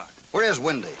pedigree stock. Where is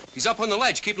Wendy? He's up on the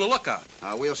ledge, keeping a lookout.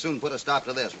 We'll soon put a stop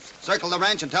to this. Circle the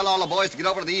ranch and tell all the boys to get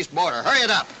over to the east border. Hurry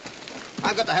it up.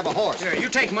 I've got to have a horse. Here, you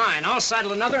take mine. I'll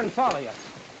saddle another and follow you.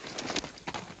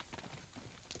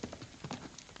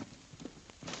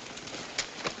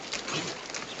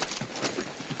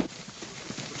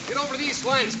 Get over to the east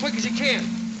line as quick as you can.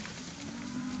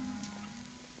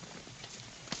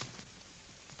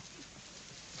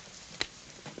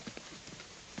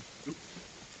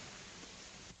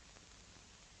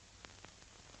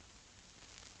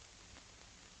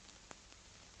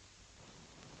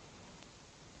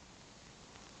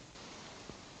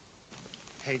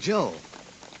 Hey, Joe,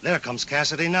 there comes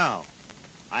Cassidy now.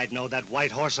 I'd know that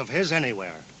white horse of his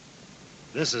anywhere.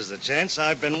 This is the chance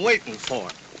I've been waiting for.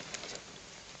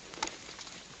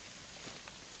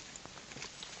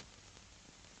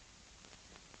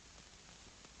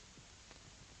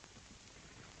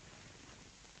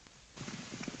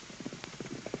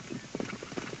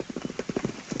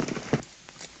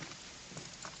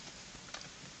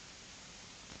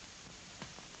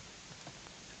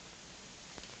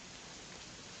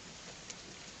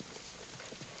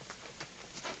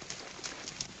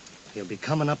 He'll be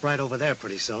coming up right over there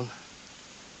pretty soon.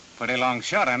 Pretty long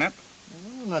shot, ain't it?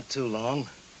 Well, not too long,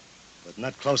 but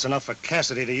not close enough for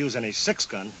Cassidy to use any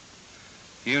six-gun.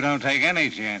 You don't take any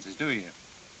chances, do you?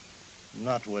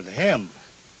 Not with him.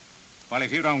 Well,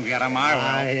 if you don't get him, I will.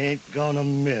 I ain't gonna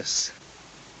miss.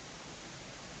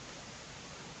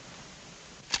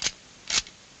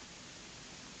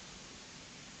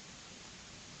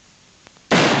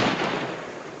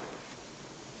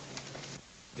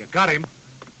 You got him?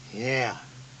 Yeah.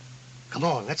 Come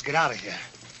on, let's get out of here.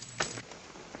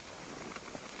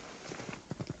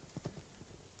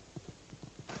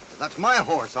 That's my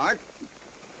horse, Art.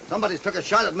 Somebody's took a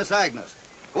shot at Miss Agnes.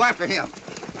 Go after him.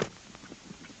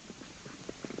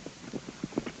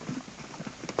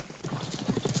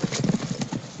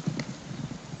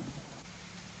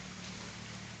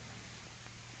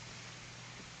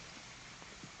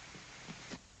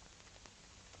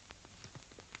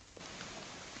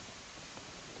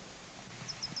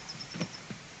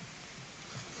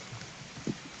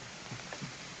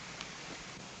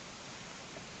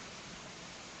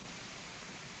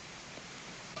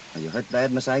 Are you hurt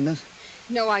bad, Miss Agnes?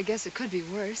 No, I guess it could be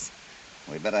worse.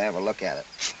 We better have a look at it.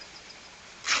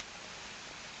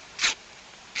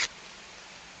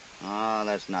 Oh,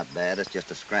 that's not bad. It's just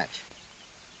a scratch.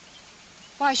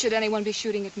 Why should anyone be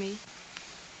shooting at me?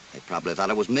 They probably thought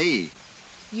it was me.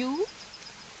 You?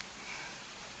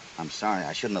 I'm sorry.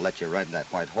 I shouldn't have let you ride that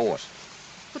white horse.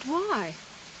 But why?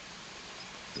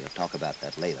 We'll talk about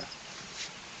that later.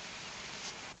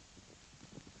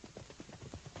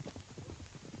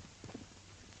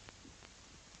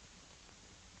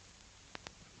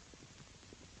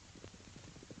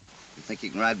 You think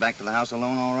you can ride back to the house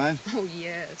alone, all right? Oh,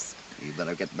 yes. You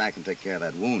better get back and take care of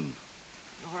that wound.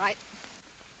 All right.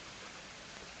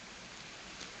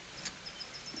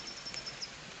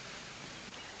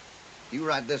 You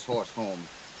ride this horse home.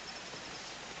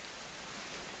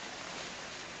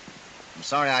 I'm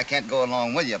sorry I can't go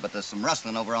along with you, but there's some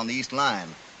rustling over on the east line.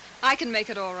 I can make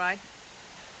it all right.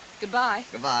 Goodbye.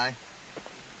 Goodbye.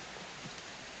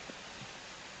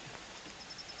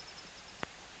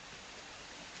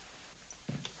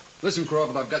 Listen,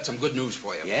 Crawford, I've got some good news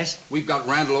for you. Yes? We've got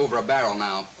Randall over a barrel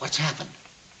now. What's happened?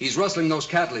 He's rustling those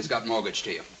cattle he's got mortgaged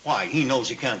to you. Why, he knows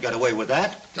he can't get away with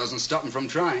that. Doesn't stop him from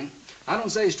trying. I don't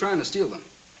say he's trying to steal them.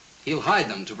 He'll hide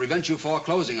them to prevent you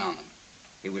foreclosing on them.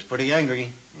 He was pretty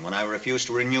angry when I refused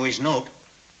to renew his note.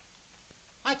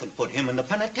 I could put him in the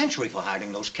penitentiary for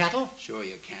hiding those cattle. Sure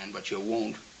you can, but you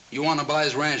won't. You want to buy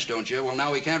his ranch, don't you? Well,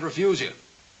 now he can't refuse you.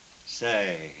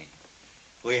 Say,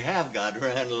 we have got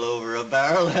Randall over a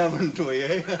barrel, haven't we,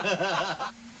 eh?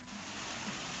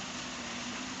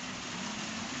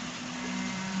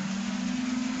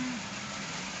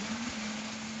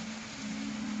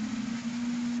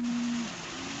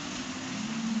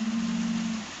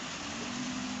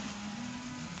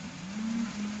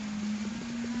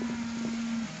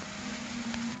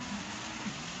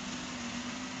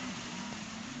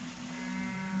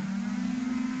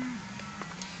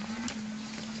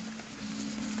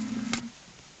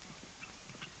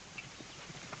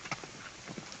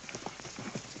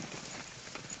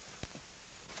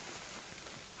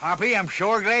 Hoppy, I'm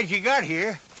sure glad you got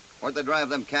here. Where'd they drive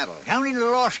them cattle? Down into the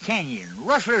Lost Canyon.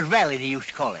 Rustlers Valley, they used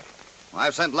to call it. Well,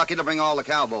 I've sent Lucky to bring all the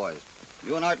cowboys.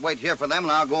 You and Art wait here for them,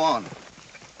 and I'll go on.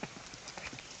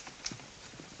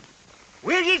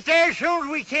 We'll get there as soon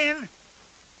as we can.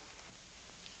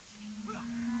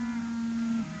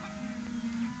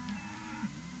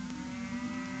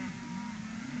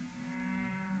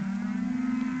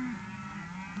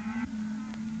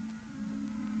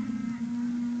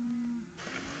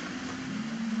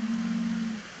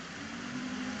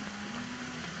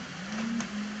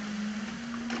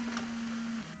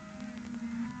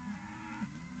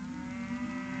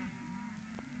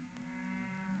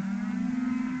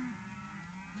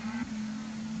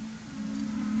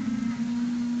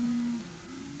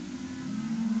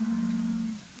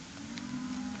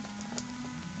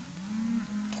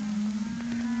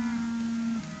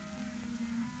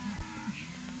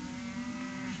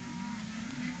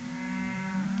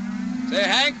 Say,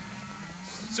 Hank,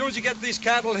 as soon as you get these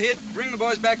cattle hid, bring the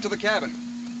boys back to the cabin.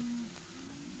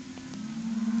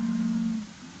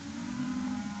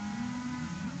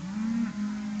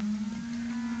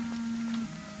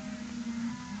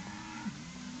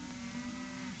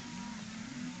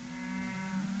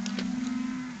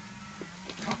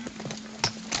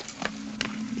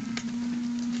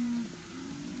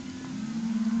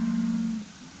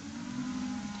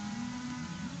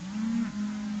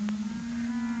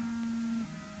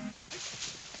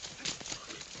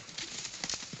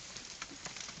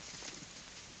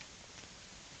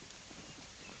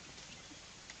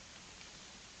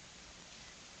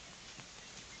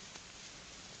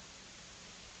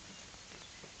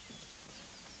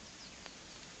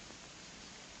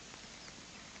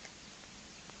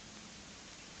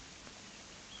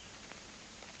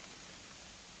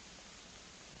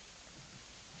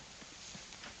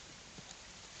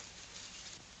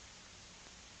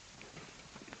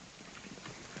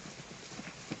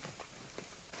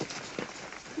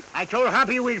 I told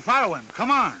Hoppy we'd follow him.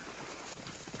 Come on.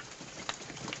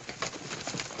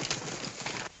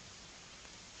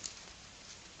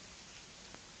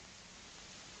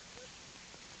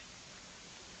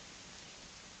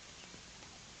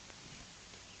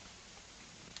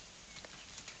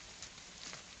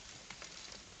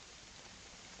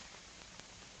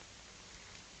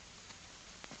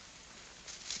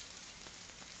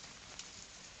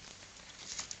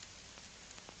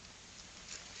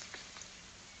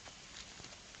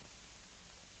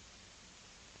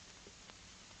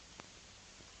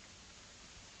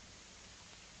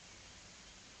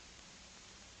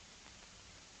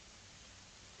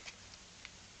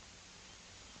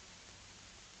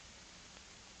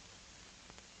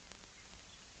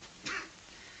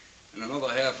 In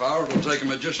another half hour, it'll take a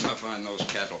magician to find those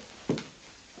cattle.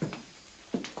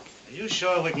 Are you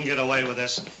sure we can get away with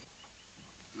this?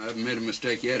 I haven't made a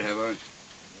mistake yet, have I?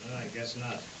 Well, I guess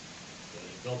not. But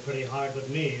it'd go pretty hard with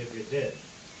me if you did.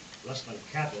 Rustling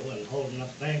cattle and holding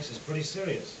up banks is pretty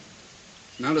serious.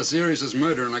 Not as serious as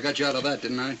murder, and I got you out of that,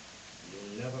 didn't I?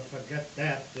 You'll never forget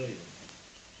that, do you?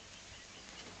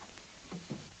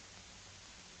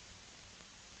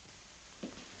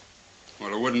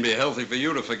 Well, it wouldn't be healthy for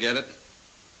you to forget it.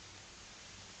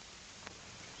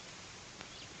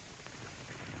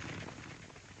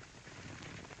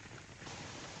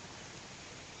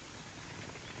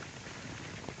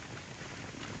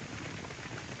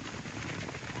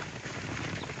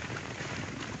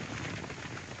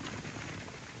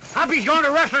 Hoppy's going to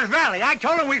Rustlers Valley. I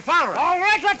told him we'd follow him. All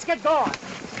right, let's get going.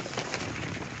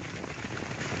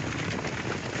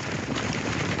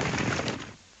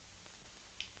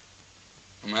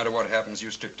 No matter what happens,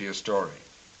 you stick to your story.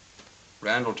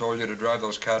 Randall told you to drive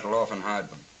those cattle off and hide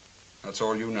them. That's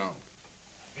all you know.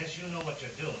 I guess you know what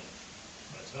you're doing.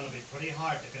 But it's going to be pretty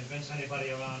hard to convince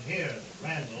anybody around here that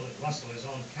Randall would rustle his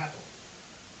own cattle.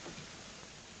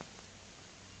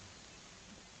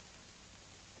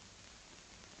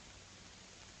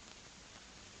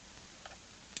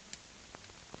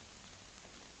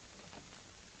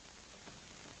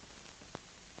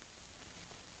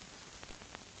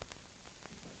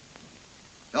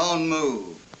 Don't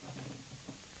move.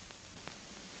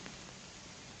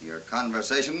 Your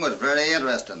conversation was very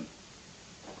interesting,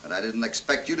 but I didn't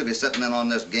expect you to be sitting in on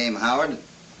this game, Howard.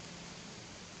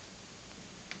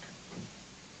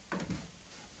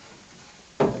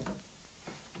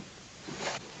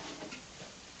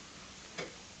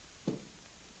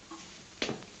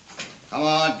 Come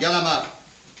on, get him up.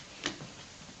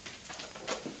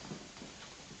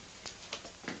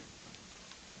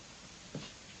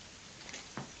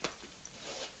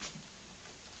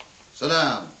 Sit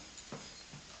down.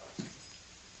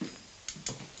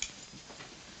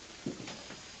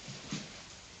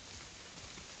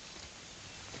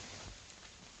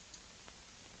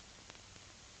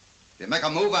 If you make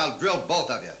a move, I'll drill both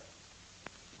of you.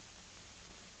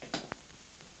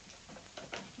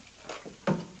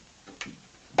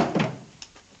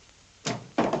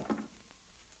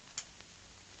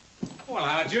 Well,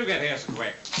 how'd you get here so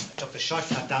quick? I took the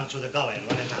shortcut down through the gully and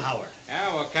went into Howard.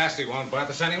 Yeah, well, Cassidy won't bother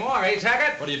us anymore, eh,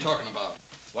 Taggart? What are you talking about?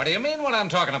 What do you mean what I'm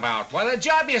talking about? Why, the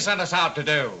job you sent us out to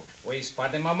do. We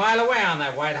spotted him a mile away on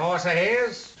that white horse of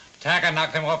his. Taggart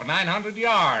knocked him up 900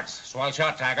 yards. Swell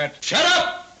shot, Taggart. Shut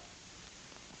up!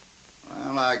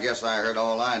 Well, I guess I heard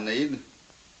all I need.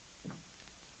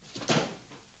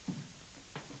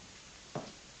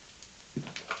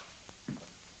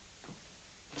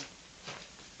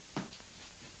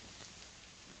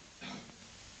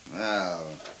 Well,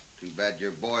 too bad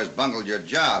your boys bungled your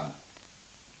job.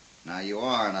 Now you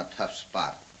are in a tough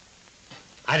spot.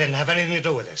 I didn't have anything to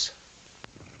do with this.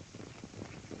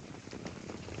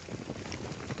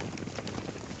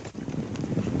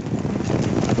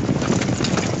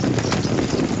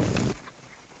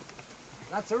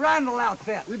 That's a Randall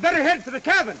outfit. We better head for the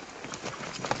cabin.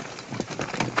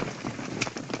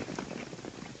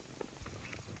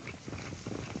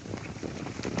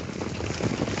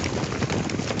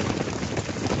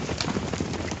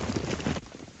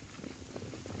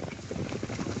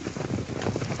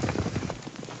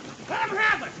 Let him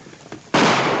have it.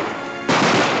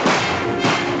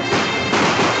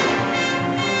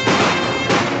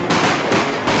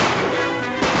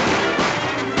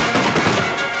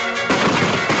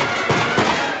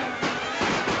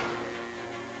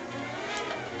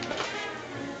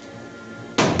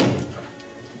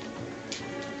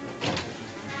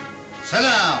 Sit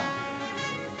down.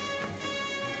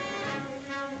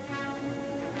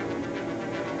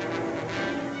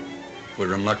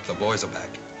 We're in luck the boys are back.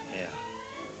 Yeah,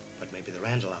 but maybe the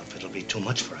Randall outfit will be too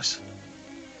much for us.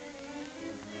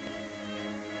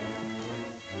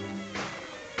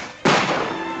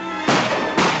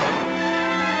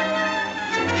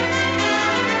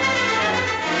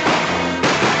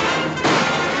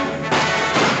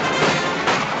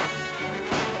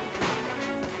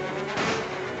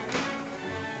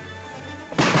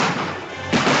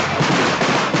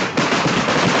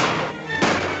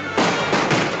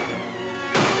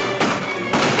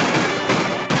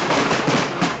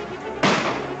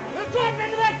 Let's drop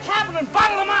into that cabin and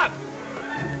bottle them up.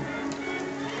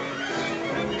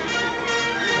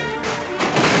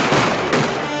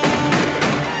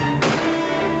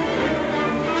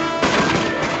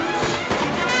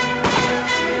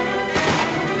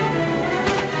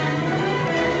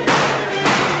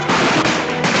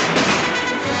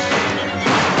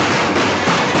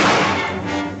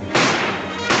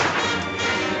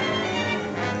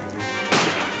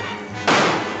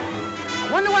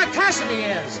 I wonder where Cassidy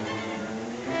is.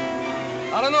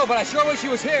 I don't know, but I sure wish he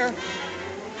was here.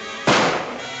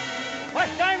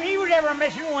 First time he was ever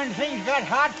missing when things got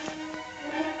hot.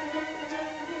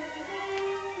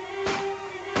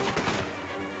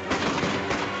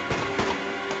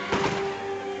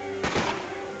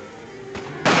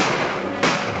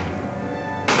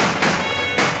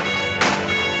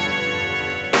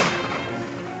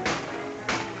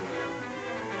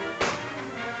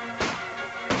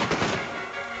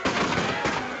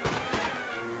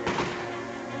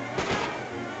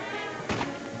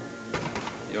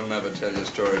 You'll never tell your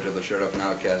story to the sheriff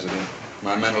now, Cassidy.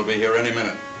 My men will be here any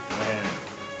minute. Yeah.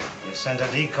 You sent a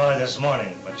decoy this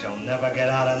morning, but you'll never get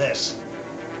out of this.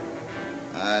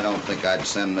 I don't think I'd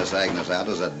send Miss Agnes out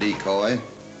as a decoy.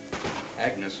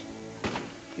 Agnes?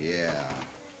 Yeah,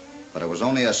 but it was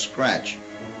only a scratch.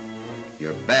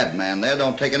 Your bad man there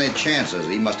don't take any chances.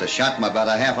 He must have shot him about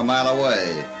a half a mile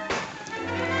away.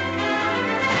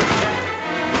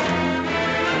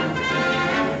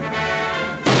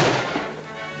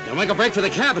 They'll make a break for the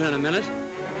cabin in a minute.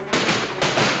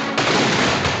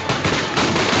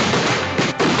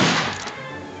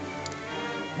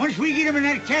 Once we get him in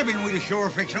that cabin, we'll sure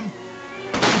fix him.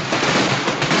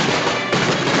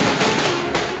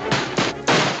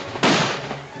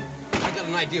 I got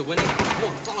an idea, Winnie. Come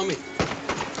on, follow me.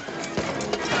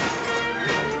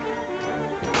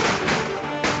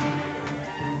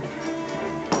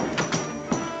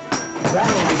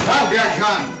 Drop your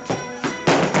gun!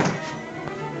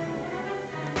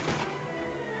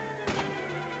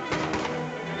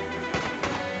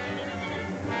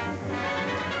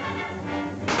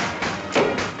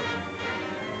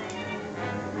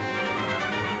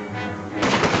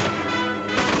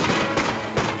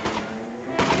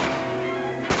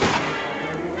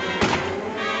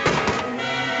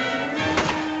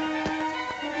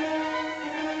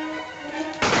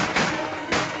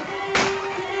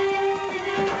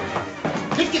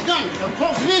 Take your gun. They're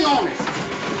closing in on us.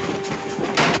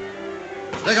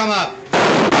 Dig him up.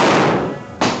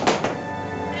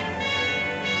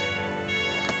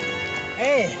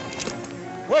 Hey,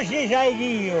 what's this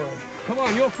ID of yours? Come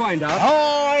on, you'll find out.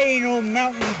 Oh, I ain't no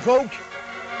mountain goat.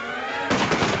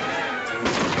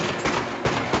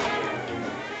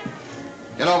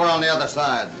 Get over on the other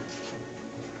side.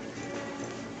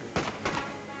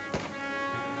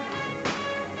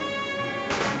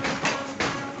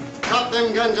 Drop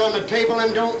them guns on the table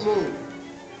and don't move.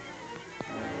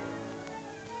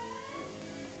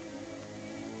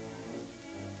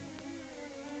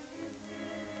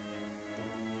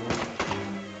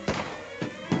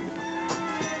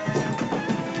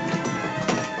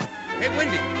 Hey,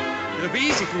 Windy, it'll be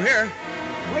easy from here.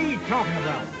 What are you talking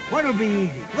about? What'll be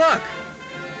easy? Look.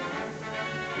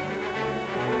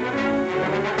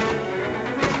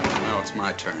 Now it's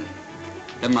my turn.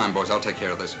 Never mind, boys, I'll take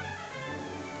care of this.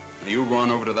 Now you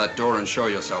run over to that door and show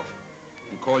yourself.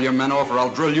 And call your men off or I'll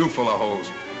drill you full of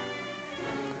holes.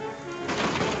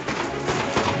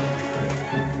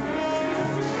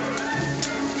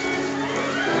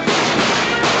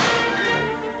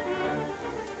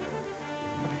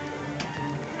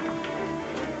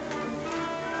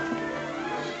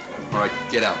 All right,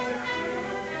 get out there.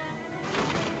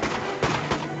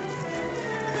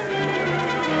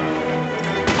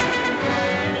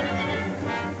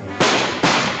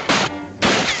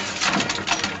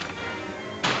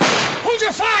 Hold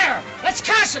your fire! That's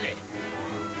Cassidy!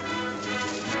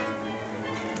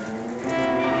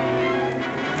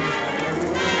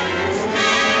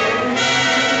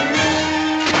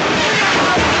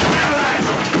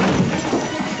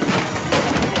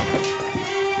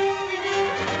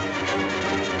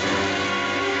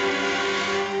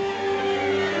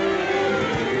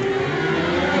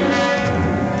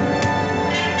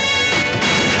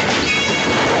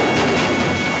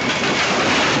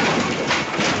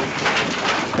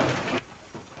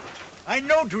 I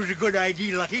know it was a good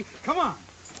idea, Lucky. Come on.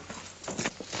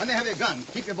 Let me have your gun.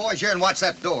 Keep your boys here and watch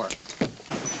that door.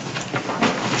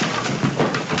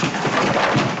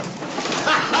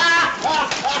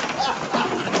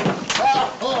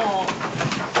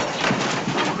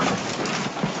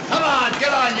 Come on,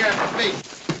 get on your feet.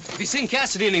 Have you seen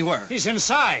Cassidy anywhere? He's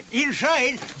inside.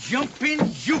 Inside,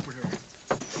 jumping Jupiter.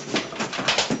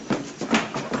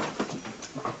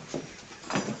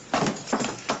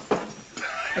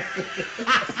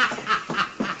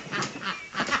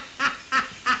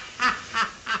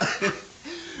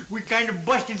 We kind of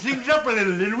busted things up a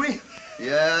little, didn't we?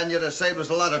 Yeah, and you'd have saved us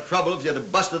a lot of trouble if you'd have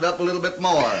busted up a little bit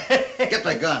more. Get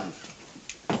the gun.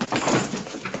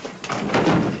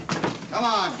 Come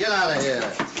on, get out of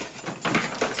here.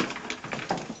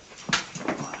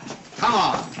 Come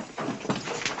on.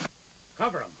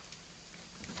 Cover him.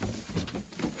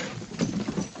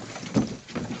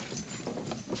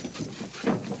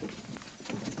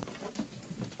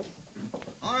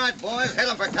 All right, boys, head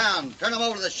 'em for town. Turn 'em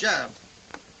over to the sheriff.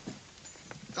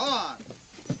 Go on.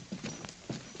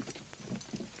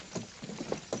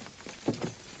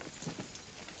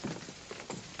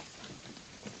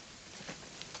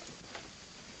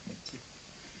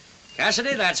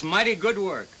 Cassidy, that's mighty good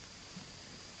work.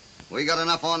 We got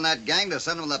enough on that gang to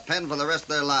send them to the pen for the rest of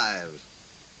their lives.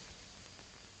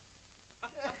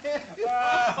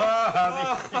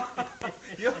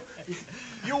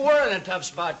 You were in a tough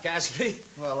spot, Cassidy.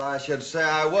 Well, I should say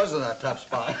I was in a tough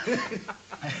spot.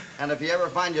 And if you ever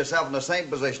find yourself in the same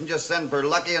position, just send for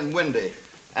Lucky and Windy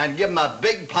and give them a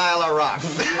big pile of rocks.